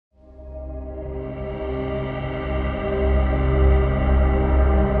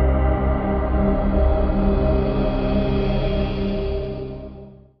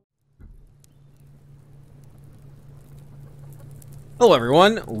Hello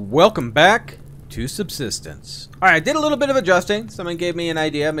everyone, welcome back to Subsistence. Alright, I did a little bit of adjusting. Someone gave me an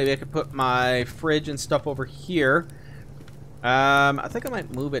idea. Maybe I could put my fridge and stuff over here. I think I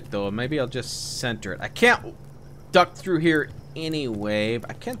might move it though. Maybe I'll just center it. I can't duck through here anyway,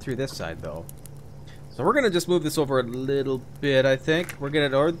 but I can through this side though. So we're gonna just move this over a little bit, I think. We're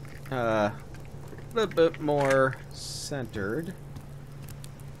gonna a little bit more centered.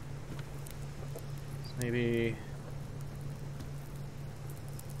 So maybe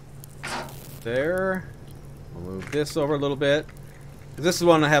there. We'll move this over a little bit. This is the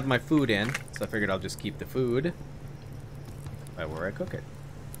one I have my food in, so I figured I'll just keep the food right where I cook it.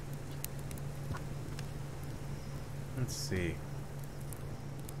 Let's see.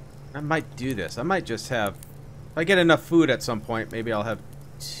 I might do this. I might just have, if I get enough food at some point, maybe I'll have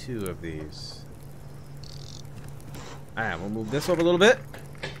 2 of these. Alright, we'll move this over a little bit.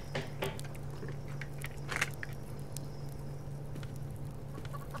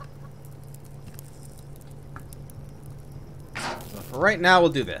 So for right now, we'll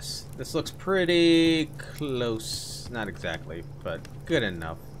do this. This looks pretty close. Not exactly, but good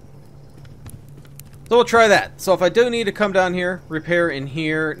enough. So we'll try that. So if I do need to come down here, repair in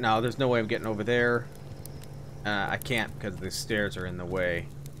here. No, there's no way I'm getting over there. I can't because the stairs are in the way.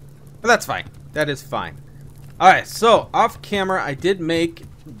 But that's fine. That is fine. Alright, so off camera, I did make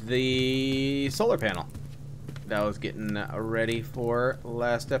the solar panel that I was getting ready for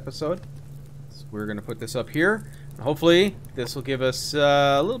last episode. So we're going to put this up here. Hopefully, this will give us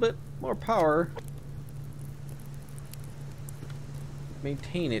a little bit more power.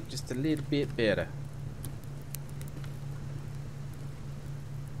 Maintain it just a little bit better.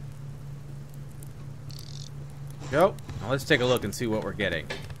 Go. Now let's take a look and see what we're getting.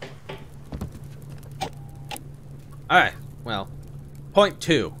 Alright, well,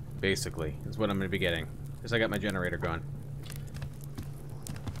 0.2 basically is what I'm going to be getting because I got my generator going.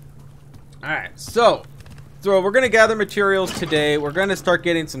 Alright, so we're going to gather materials today. We're going to start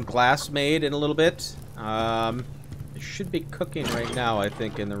getting some glass made in a little bit. It should be cooking right now, I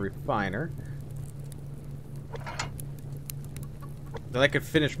think, in the refiner. Then I could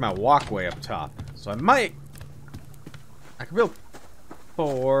finish my walkway up top. So I could build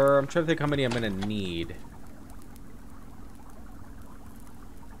 4. I'm trying to think how many I'm going to need.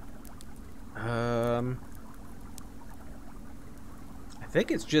 I think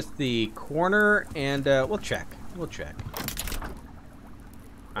it's just the corner, and we'll check.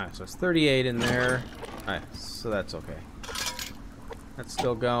 Alright, so it's 38 in there. Alright, so that's okay. That's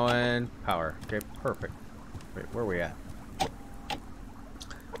still going. Power. Okay, perfect. Wait, where are we at?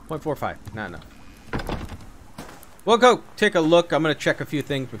 0.45. Not enough. We'll go take a look. I'm going to check a few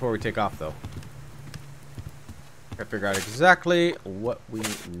things before we take off, though. Gotta figure out exactly what we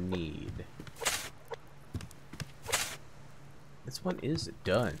need. This one is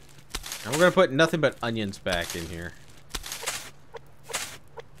done. Now we're going to put nothing but onions back in here.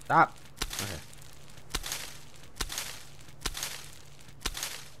 Stop.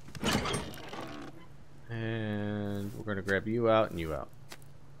 Okay. And we're going to grab you out and you out.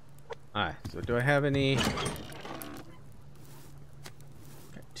 Alright, so do I have any? Got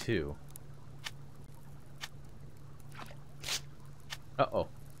 2. Uh-oh.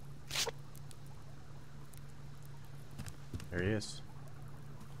 There he is.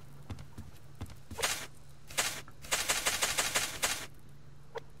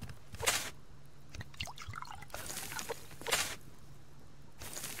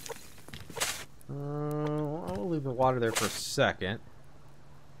 I'll leave the water there for a second.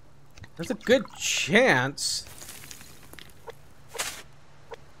 There's a good chance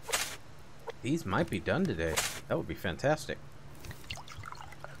these might be done today. That would be fantastic.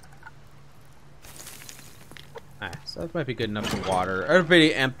 So that might be good enough for water.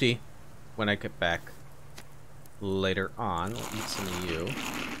 Everybody empty when I get back later on. We'll eat some of you.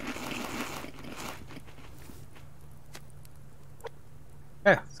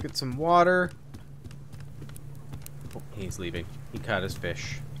 Yeah, let's get some water. Oh, he's leaving. He caught his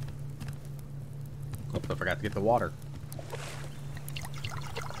fish. Oops, I forgot to get the water.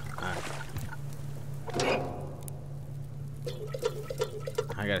 Alright.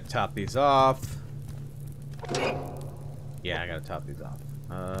 I gotta top these off. Yeah, I gotta top these off.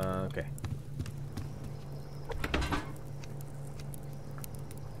 Okay.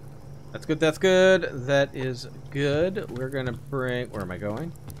 That's good, that's good. That is good. We're gonna bring... Where am I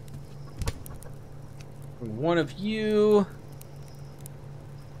going? One of you.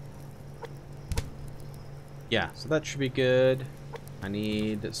 Yeah, so that should be good. I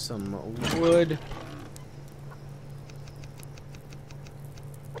need some wood.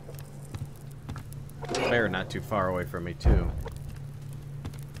 Bear not too far away from me, too.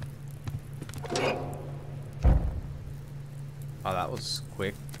 Oh, that was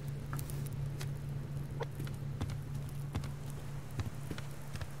quick.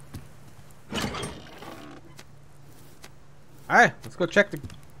 Alright, let's go check the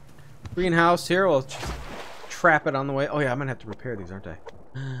greenhouse here. We'll trap it on the way. Oh yeah, I'm gonna have to repair these, aren't I?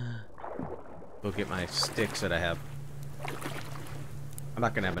 Go get my sticks that I have. I'm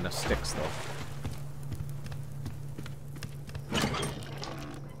not gonna have enough sticks though.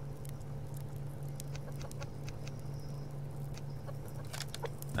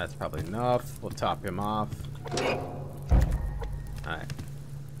 That's probably enough. We'll top him off. Alright.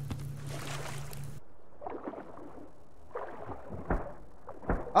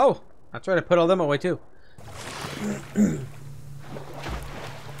 Oh! That's right, I put all them away too.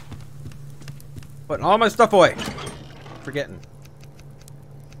 Putting all my stuff away. Forgetting.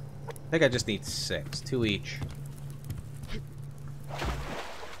 I think I just need 6. 2 each.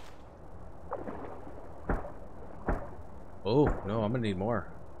 Oh, no, I'm gonna need more.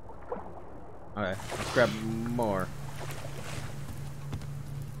 Alright, let's grab more.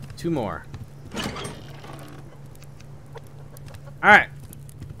 2 more. Alright.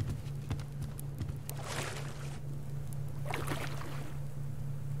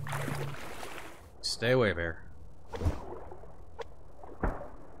 Stay away, bear.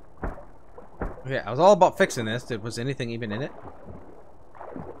 Okay, I was all about fixing this. Was anything even in it?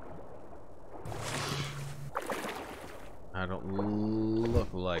 I don't look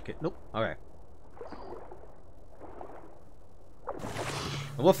like it. Nope. Okay.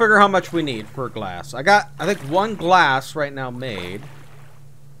 We'll figure how much we need for glass. I think 1 glass right now made.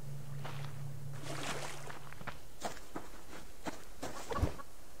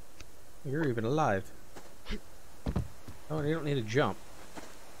 You're even alive. Oh, you don't need to jump.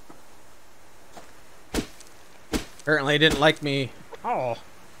 Apparently, it didn't like me. Oh.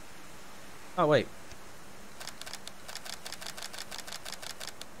 Oh, wait.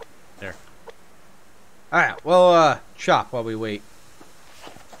 There. Alright, we'll chop while we wait.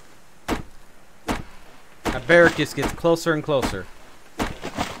 That barrack just gets closer and closer.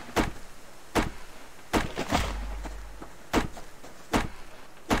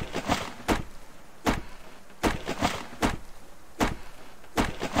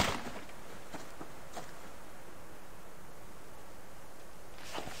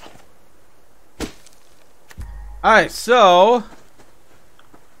 Alright, so...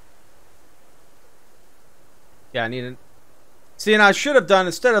 yeah, I need a... see, and I should have done,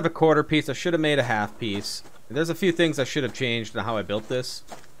 instead of a quarter piece, I should have made a half piece. There's a few things I should have changed in how I built this.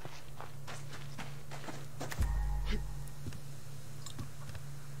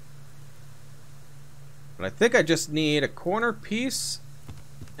 But I think I just need a corner piece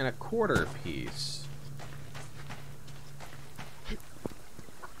and a quarter piece.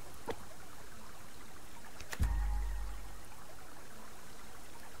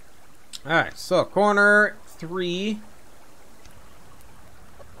 Alright, so corner 3,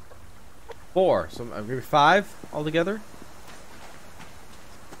 4, so maybe 5 altogether.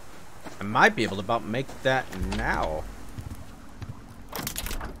 I might be able to about make that now.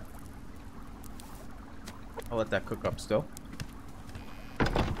 I'll let that cook up still.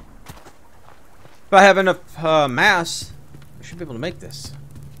 If I have enough mass, I should be able to make this.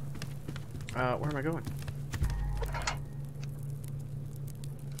 Where am I going?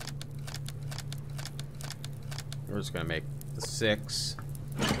 We're just gonna make the 6.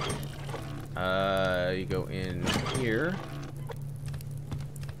 You go in here.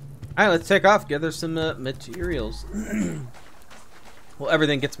 Alright, let's take off, gather some materials. Well,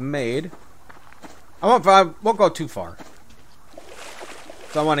 everything gets made. I won't go too far.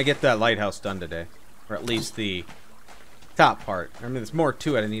 So I want to get that lighthouse done today. Or at least the top part. I mean, there's more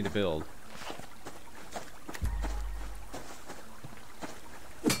to it I need to build.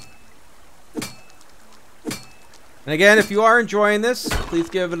 And again, if you are enjoying this, please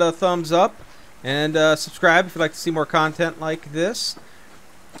give it a thumbs up. And subscribe if you'd like to see more content like this.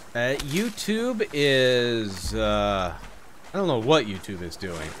 YouTube is... I don't know what YouTube is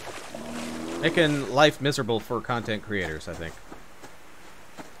doing. Making life miserable for content creators, I think.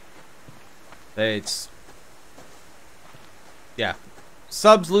 It's... yeah.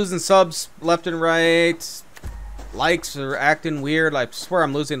 Subs losing subs left and right. Likes are acting weird. I swear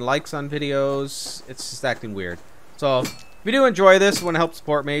I'm losing likes on videos. It's just acting weird. So, if you do enjoy this, want to help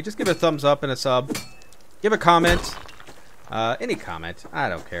support me, just give it a thumbs up and a sub. Give a comment. Any comment. I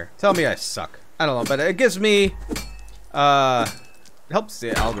don't care. Tell me I suck. I don't know, but it gives me... it helps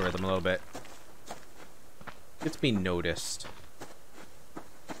the algorithm a little bit. Gets me noticed.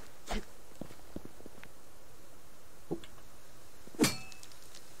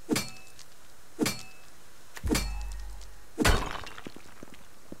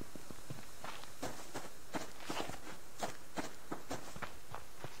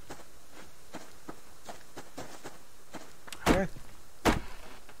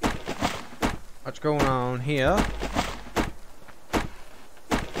 What's going on here?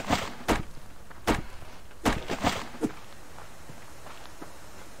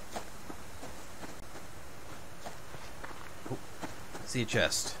 Oh, see a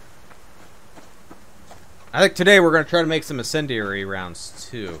chest. I think today we're going to try to make some incendiary rounds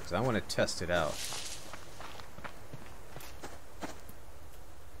too, because I want to test it out.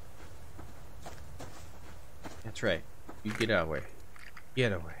 That's right. You get out of the way.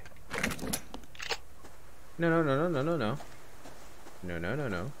 Get away. No, no, no, no, no, no, no. No, no, no,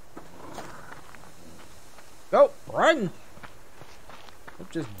 no. Go! Run!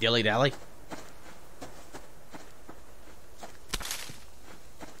 Don't just dilly-dally.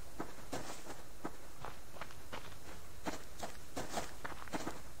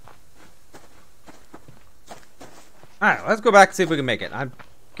 Alright, let's go back and see if we can make it. I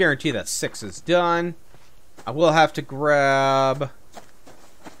guarantee that 6 is done. I will have to grab...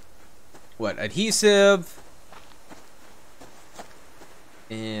 what? Adhesive.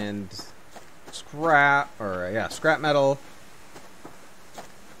 And... scrap. Or, yeah, scrap metal.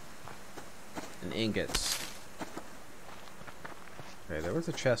 And ingots. Okay, there was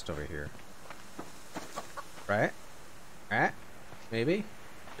a chest over here. Right? Right? Maybe?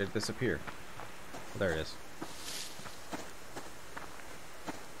 Did it disappear? Oh, there it is.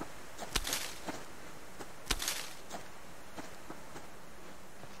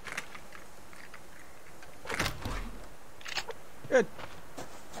 Good.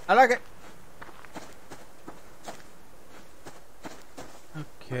 I like it.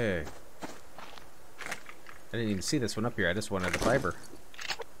 Okay. I didn't even see this one up here. I just wanted the fiber.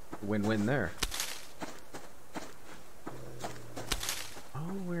 Win-win there. Oh,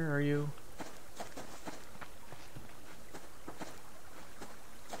 where are you?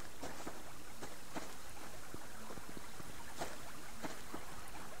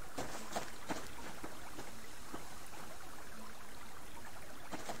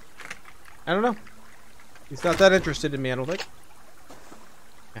 I don't know. He's not that interested in me, I don't think.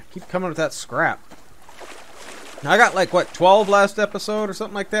 I keep coming with that scrap. Now I got like what, 12 last episode or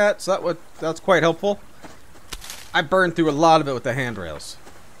something like that, so that's quite helpful. I burned through a lot of it with the handrails.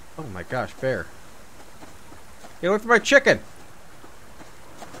 Oh my gosh, bear. Get away from my chicken!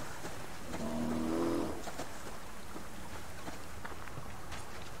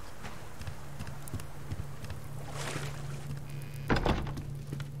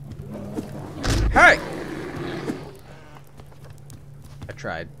 Hey! I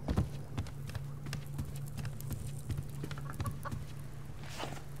tried.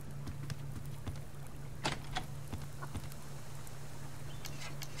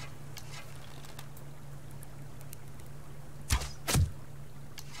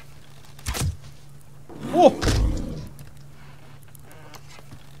 Whoa!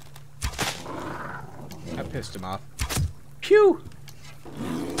 I pissed him off. Pew!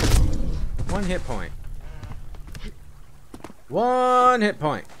 1 hit point. 1 hit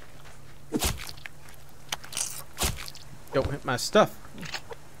point. Don't hit my stuff.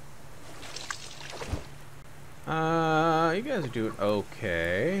 You guys are doing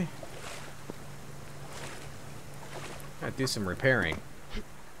okay. Gotta do some repairing.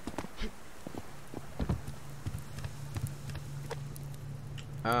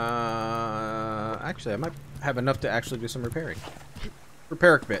 Actually, I might have enough to actually do some repairing.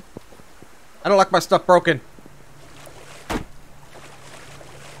 Repair a bit. I don't like my stuff broken.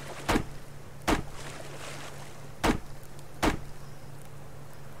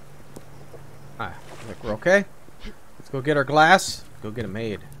 I think we're okay. Let's go get our glass. Go get it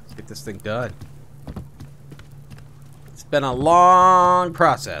made. Let's get this thing done. It's been a long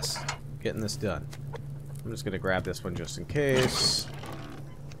process getting this done. I'm just gonna grab this one just in case.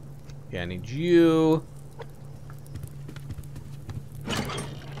 Yeah, I need you.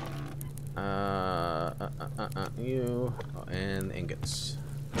 You. Oh, and ingots.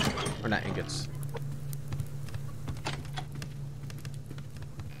 Or not ingots.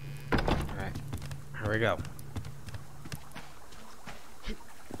 Alright. Here we go.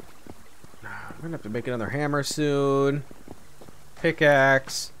 I'm gonna have to make another hammer soon.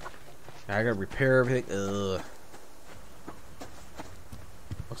 Pickaxe. I gotta repair everything. Ugh.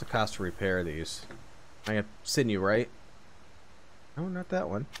 What's the cost to repair these? I got sinew, right? No, not that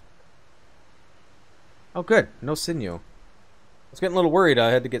one. Oh, good. No sinew. I was getting a little worried.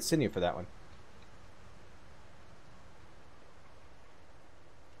 I had to get sinew for that one.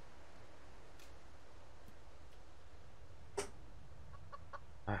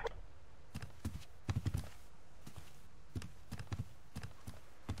 Ah.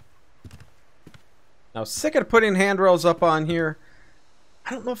 Now, sick of putting handrails up on here. I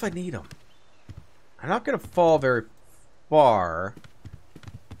don't know if I need them. I'm not going to fall very far.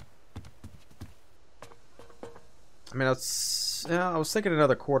 I mean, I was thinking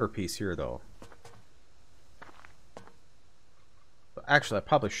another quarter piece here, though. Actually, I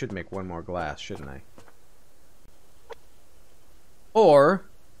probably should make one more glass, shouldn't I? Or...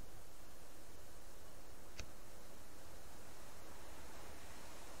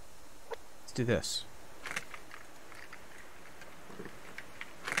 let's do this.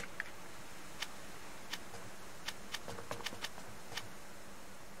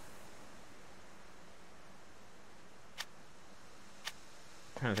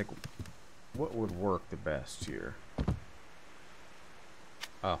 I'm trying to think what would work the best here.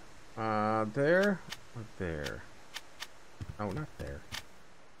 Oh, there or there? Oh, not there.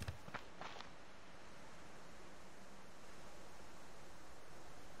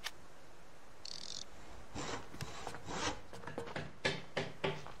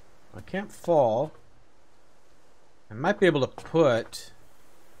 I can't fall. I might be able to put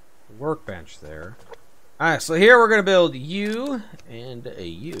a workbench there. Alright, so here we're going to build U and a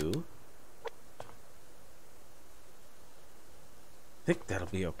U. I think that'll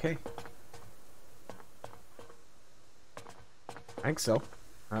be okay. I think so.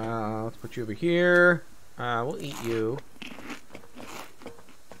 Let's put you over here. We'll eat you.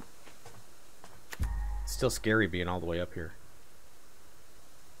 It's still scary being all the way up here.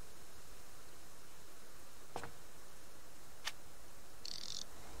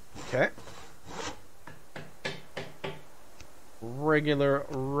 Okay. Regular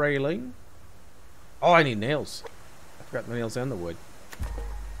railing. Oh, I need nails. I forgot the nails and the wood.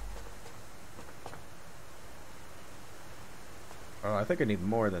 Oh, I think I need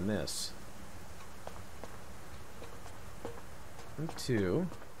more than this. 1, 2.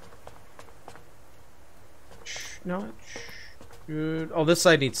 No, good. Oh, this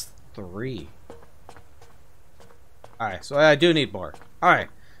side needs 3. Alright, so I do need more. Alright.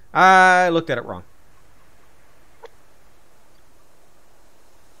 I looked at it wrong.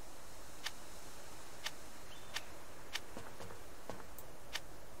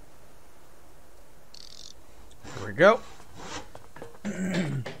 There we go.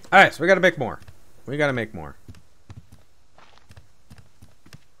 Alright, so we gotta make more. We gotta make more.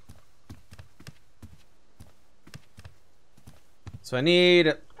 So I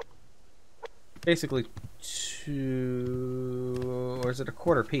need basically 2, or is it a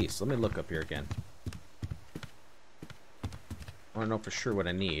quarter piece? Let me look up here again. I want to know for sure what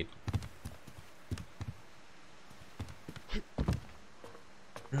I need.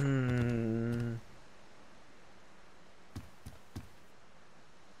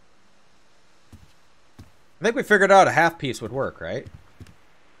 I think we figured out a half piece would work, right?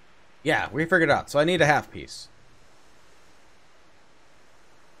 Yeah, we figured it out. So I need a half piece.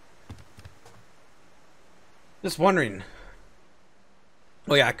 Just wondering.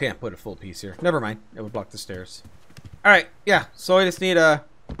 Oh yeah, I can't put a full piece here. Never mind. It would block the stairs. Alright, yeah. So I just need a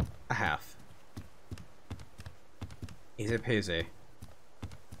half. Easy peasy.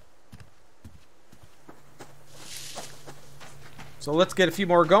 So let's get a few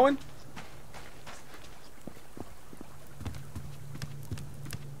more going.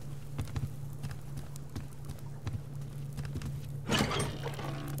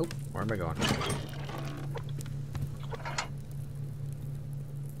 Oh, where am I going?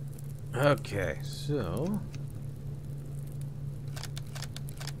 Okay, so...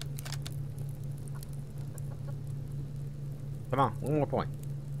 come on, one more point.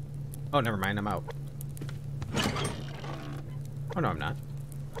 Oh, never mind, I'm out. Oh, no, I'm not.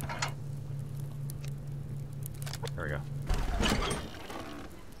 There we go.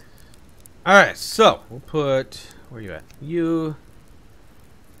 Alright, so, we'll put... where are you at? You.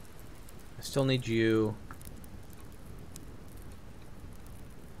 I still need you.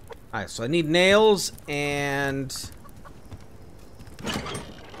 Alright, so I need nails and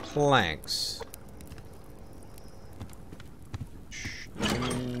planks.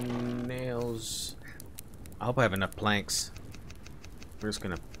 Nails. I hope I have enough planks. We're just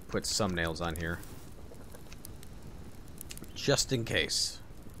gonna put some nails on here. Just in case.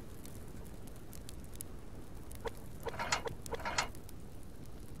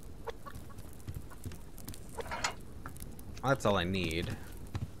 That's all I need.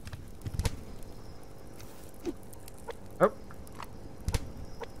 Oh.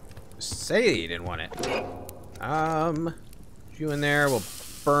 Say you didn't want it. You in there, we'll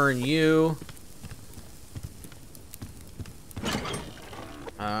burn you.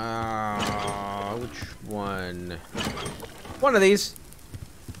 Which one? One of these.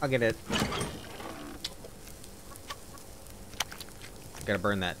 I'll get it. Gotta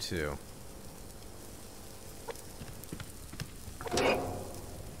burn that too.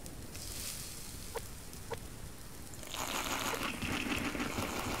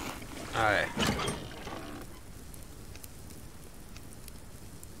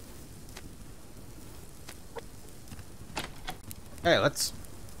 Hey, let's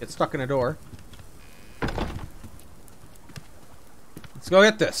get stuck in a door. Let's go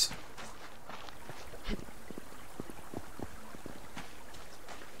get this.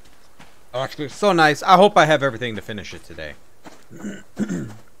 Oh, actually, it's so nice. I hope I have everything to finish it today. Sorry,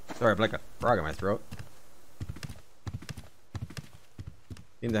 I have like a frog in my throat.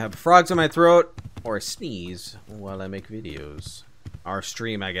 Seem to have frogs in my throat or a sneeze while I make videos. Or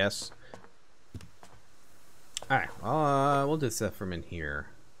stream, I guess. Alright, well, we'll do stuff from in here.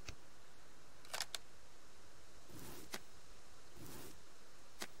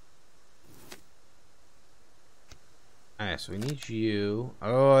 Alright, so we need you.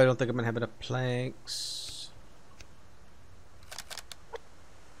 Oh, I don't think I'm gonna have enough planks.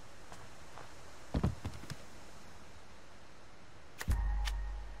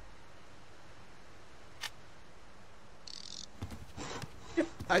 Yep,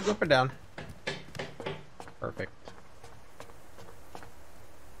 I go up and down. Perfect.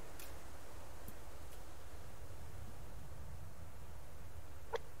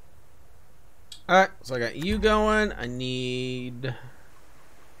 Alright, so I got you going. I need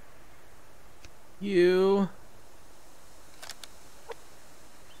you.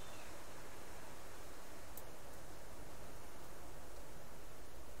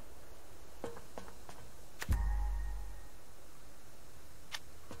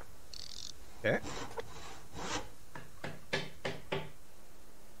 Okay.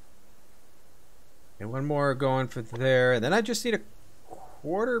 And one more going for there. And then I just need a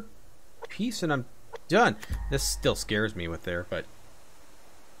quarter piece and I'm done. This still scares me with there, but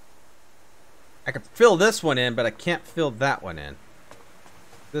I can fill this one in, but I can't fill that one in.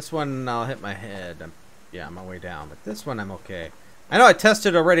 This one I'll hit my head. Yeah, I'm on my way down, but this one I'm okay. I know I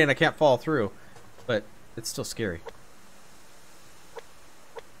tested already and I can't fall through, but it's still scary.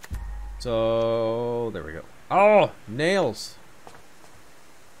 So there we go. Oh, nails.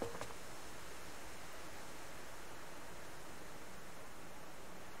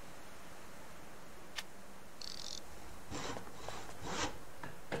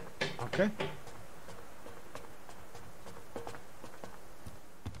 Okay.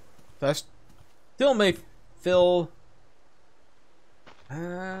 So I still may fill.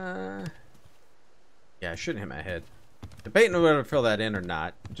 Yeah, I shouldn't hit my head. Debating whether to fill that in or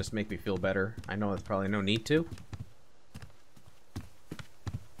not. Just make me feel better. I know there's probably no need to.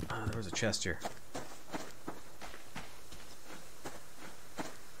 Oh, there was a chest here.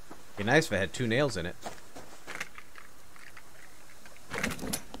 Be nice if I had 2 nails in it.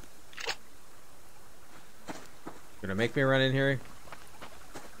 Gonna make me run in here?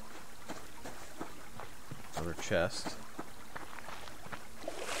 Another chest.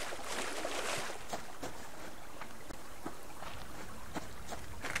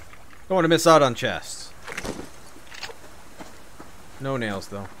 Don't want to miss out on chests. No nails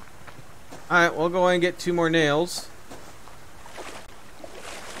though. Alright, we'll go and get 2 more nails.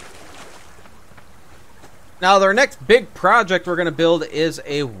 Now, our next big project we're going to build is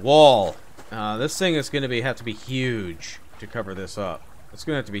a wall. This thing is going to have to be huge to cover this up. It's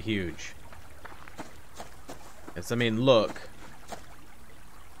going to have to be huge. I mean, look.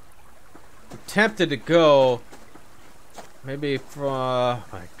 I'm tempted to go maybe from... oh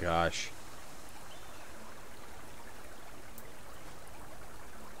my gosh.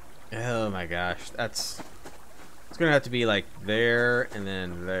 Oh my gosh. It's going to have to be like there and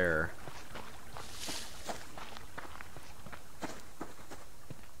then there.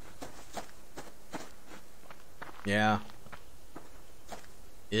 Yeah.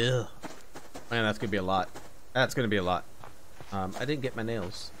 Ew. Man, that's gonna be a lot. That's gonna be a lot. I didn't get my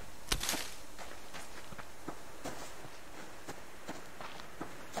nails.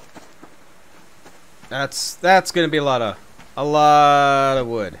 That's gonna be a lot of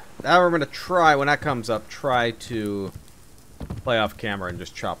wood. Now we're gonna try, when that comes up, try to play off camera and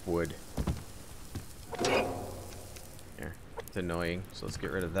just chop wood. Here, it's annoying. So let's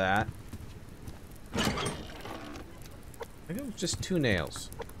get rid of that. I think it was just 2 nails,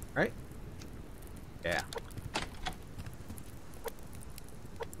 right? Yeah.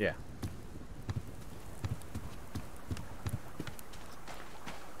 Yeah.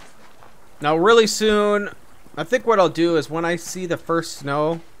 Now, really soon, I think what I'll do is when I see the first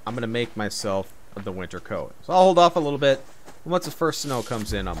snow, I'm going to make myself the winter coat. So I'll hold off a little bit. And once the first snow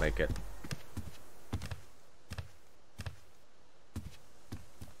comes in, I'll make it.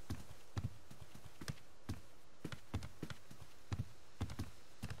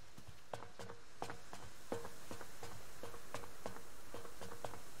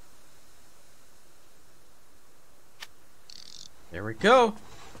 There we go.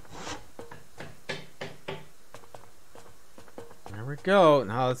 There we go.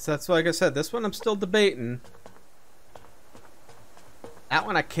 Now that's like I said. This one I'm still debating. That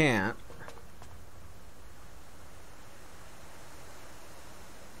one I can't.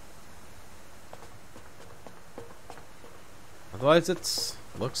 Otherwise, it's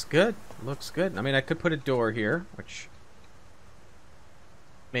looks good. Looks good. I mean, I could put a door here, which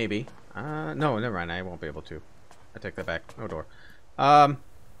maybe. No, never mind. I won't be able to. I take that back. No door.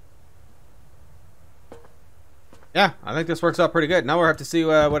 Yeah, I think this works out pretty good. Now we'll have to see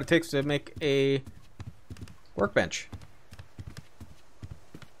what it takes to make a workbench.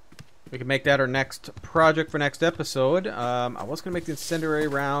 We can make that our next project for next episode. I was going to make the incendiary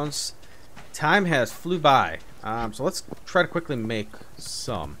rounds. Time has flew by. So let's try to quickly make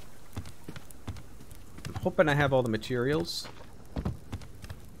some. I'm hoping I have all the materials.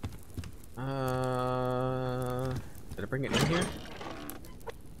 Did I bring it in here?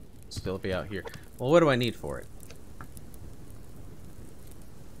 Still be out here. Well, what do I need for it?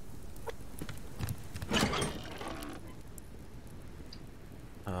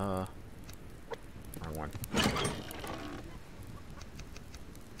 Wrong one.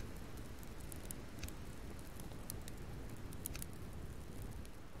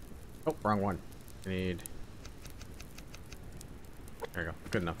 Oh, wrong one. I need... There you go.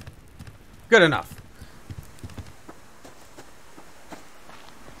 Good enough. Good enough.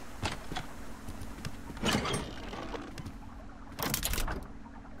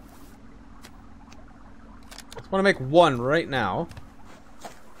 Just want to make one right now.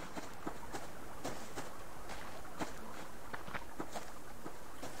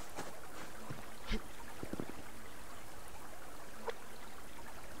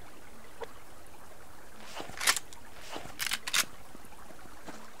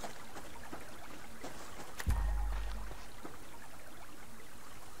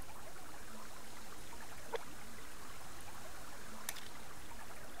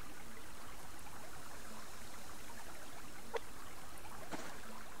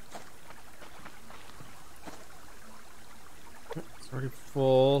 It's already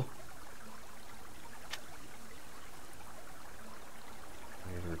full.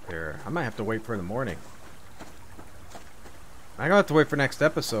 I need to repair. I might have to wait for the morning. I gotta have to wait for next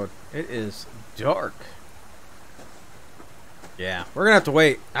episode. It is dark. Yeah, we're gonna have to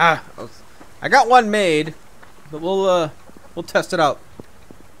wait. I got one made, but we'll test it out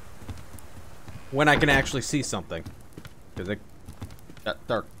when I can actually see something, because it got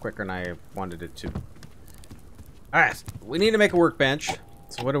dark quicker than I wanted it to. Alright, we need to make a workbench.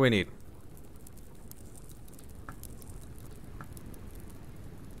 So what do we need?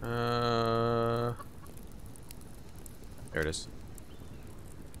 There it is.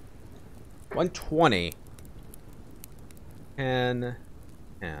 120. And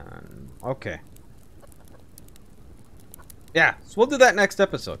okay. Yeah, so we'll do that next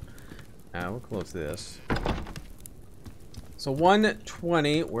episode. We'll close this. So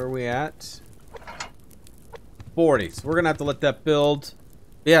 120, where are we at? 40. So we're gonna have to let that build.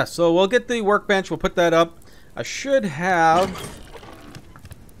 Yeah, so we'll get the workbench, we'll put that up. I should have...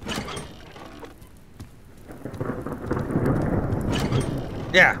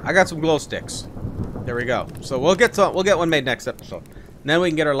 Yeah, I got some glow sticks. There we go. So we'll get one made next episode. And then we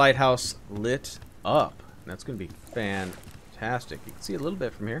can get our lighthouse lit up. And that's gonna be fantastic. You can see a little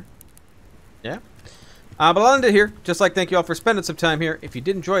bit from here. Yeah. But I'll end it here. Just like thank you all for spending some time here. If you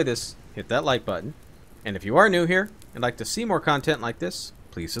did enjoy this, hit that like button. And if you are new here and like to see more content like this,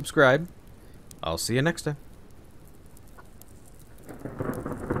 please subscribe. I'll see you next time.